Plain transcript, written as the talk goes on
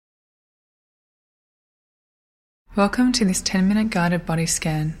Welcome to this 10-minute guided body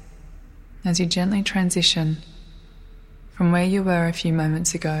scan as you gently transition from where you were a few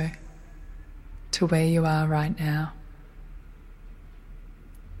moments ago to where you are right now.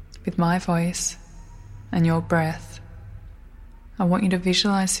 With my voice and your breath, I want you to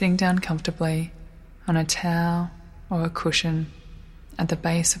visualize sitting down comfortably on a towel or a cushion at the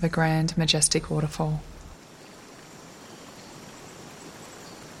base of a grand, majestic waterfall.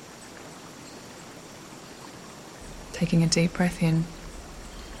 Taking a deep breath in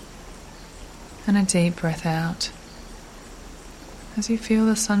and a deep breath out as you feel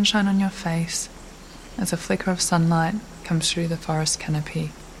the sunshine on your face as a flicker of sunlight comes through the forest canopy.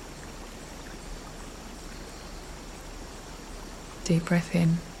 Deep breath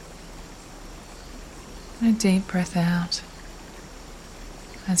in and a deep breath out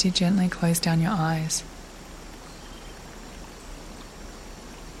as you gently close down your eyes.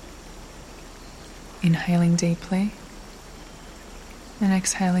 Inhaling deeply and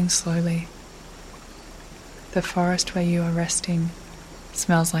exhaling slowly. The forest where you are resting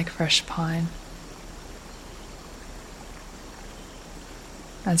smells like fresh pine.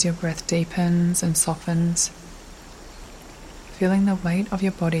 As your breath deepens and softens, feeling the weight of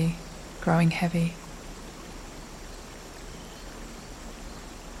your body growing heavy.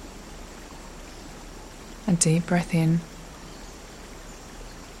 A deep breath in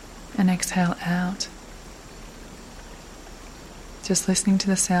and exhale out. Just listening to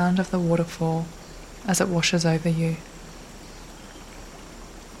the sound of the waterfall as it washes over you.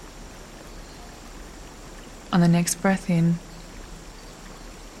 On the next breath in,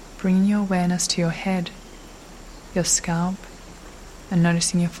 bringing your awareness to your head, your scalp, and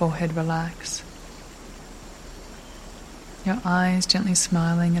noticing your forehead relax. Your eyes gently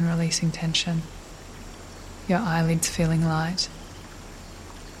smiling and releasing tension. Your eyelids feeling light.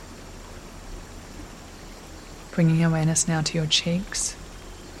 Bringing awareness now to your cheeks,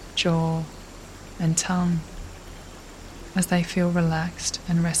 jaw, and tongue as they feel relaxed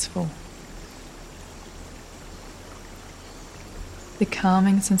and restful. The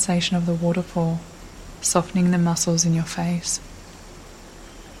calming sensation of the waterfall softening the muscles in your face.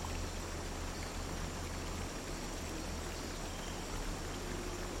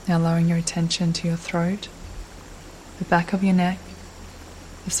 Now lowering your attention to your throat, the back of your neck,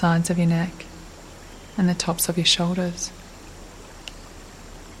 the sides of your neck, and the tops of your shoulders.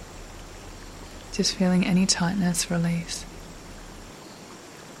 Just feeling any tightness release.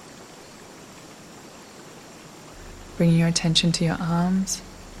 Bringing your attention to your arms,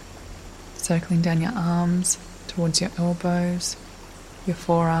 circling down your arms towards your elbows, your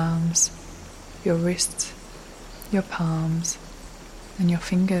forearms, your wrists, your palms, and your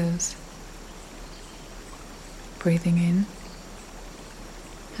fingers. Breathing in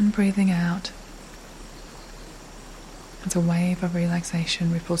and breathing out as a wave of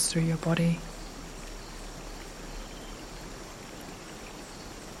relaxation ripples through your body.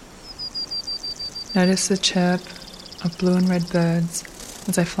 Notice the chirp of blue and red birds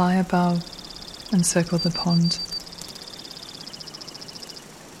as they fly above and circle the pond.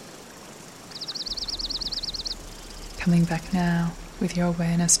 Coming back now with your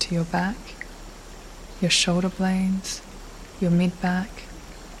awareness to your back, your shoulder blades, your mid-back,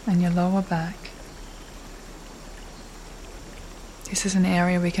 and your lower back. This is an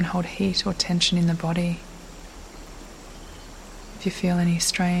area we can hold heat or tension in the body. If you feel any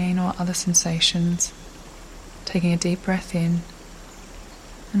strain or other sensations, taking a deep breath in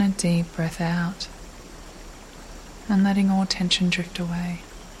and a deep breath out, and letting all tension drift away.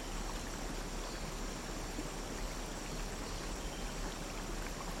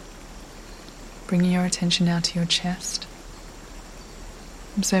 Bringing your attention now to your chest,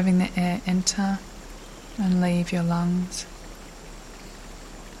 observing the air enter and leave your lungs,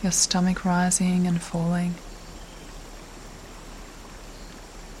 your stomach rising and falling.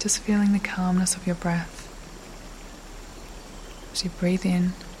 Just feeling the calmness of your breath as you breathe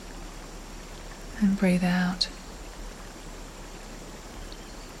in and breathe out.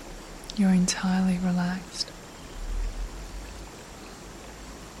 You're entirely relaxed.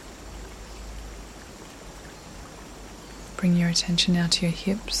 Bring your attention now to your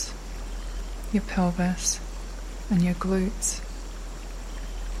hips, your pelvis, and your glutes.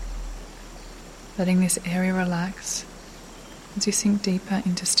 Letting this area relax as you sink deeper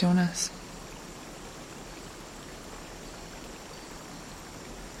into stillness.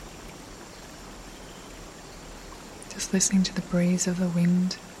 Just listening to the breeze of the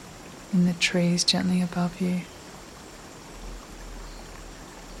wind in the trees gently above you.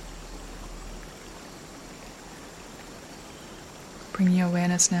 Bring your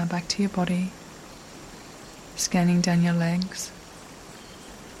awareness now back to your body, scanning down your legs,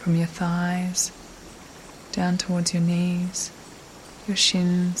 from your thighs, down towards your knees, your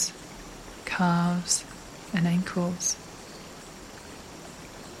shins, calves, and ankles.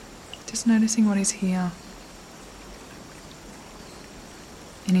 Just noticing what is here.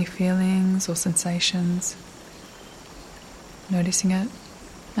 Any feelings or sensations, noticing it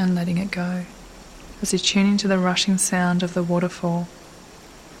and letting it go as you tune into the rushing sound of the waterfall.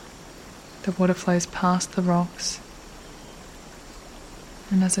 The water flows past the rocks,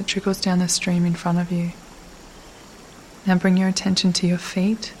 and as it trickles down the stream in front of you, now bring your attention to your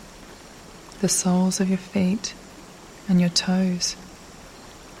feet, the soles of your feet, and your toes,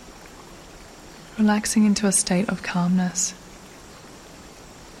 relaxing into a state of calmness.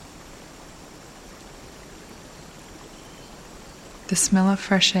 The smell of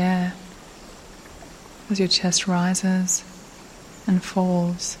fresh air as your chest rises and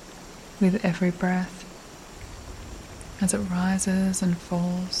falls with every breath, as it rises and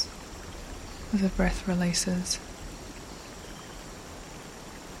falls as the breath releases.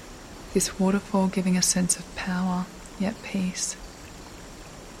 This waterfall giving a sense of power, yet peace.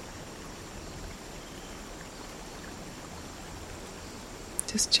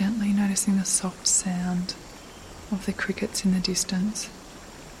 Just gently noticing the soft sound of the crickets in the distance.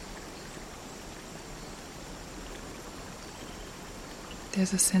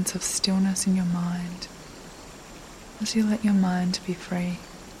 There's a sense of stillness in your mind as you let your mind be free.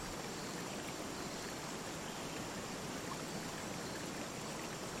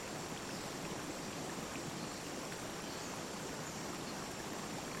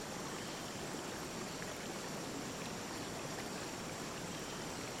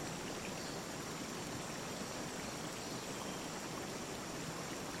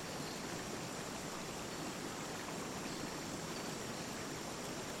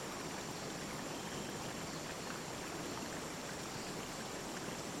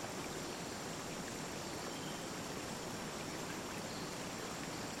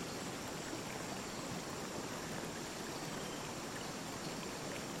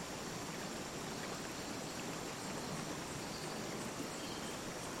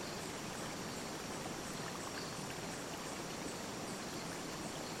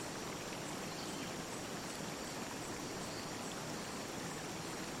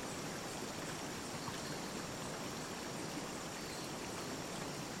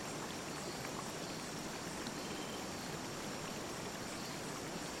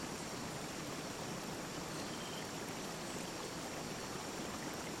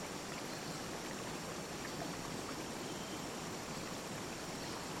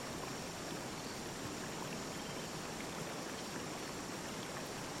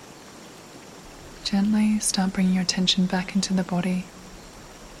 Gently start bringing your attention back into the body,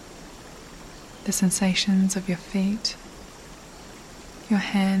 the sensations of your feet, your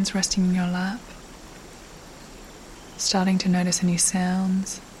hands resting in your lap, starting to notice any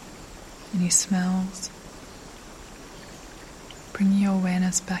sounds, any smells, bringing your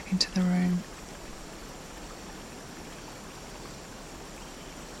awareness back into the room.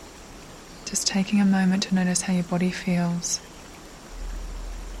 Just taking a moment to notice how your body feels,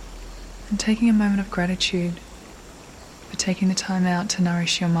 and taking a moment of gratitude for taking the time out to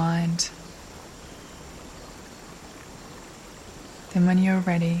nourish your mind. Then when you're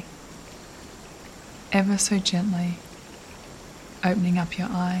ready, ever so gently opening up your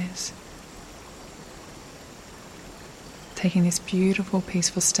eyes, taking this beautiful,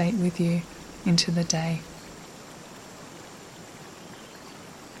 peaceful state with you into the day.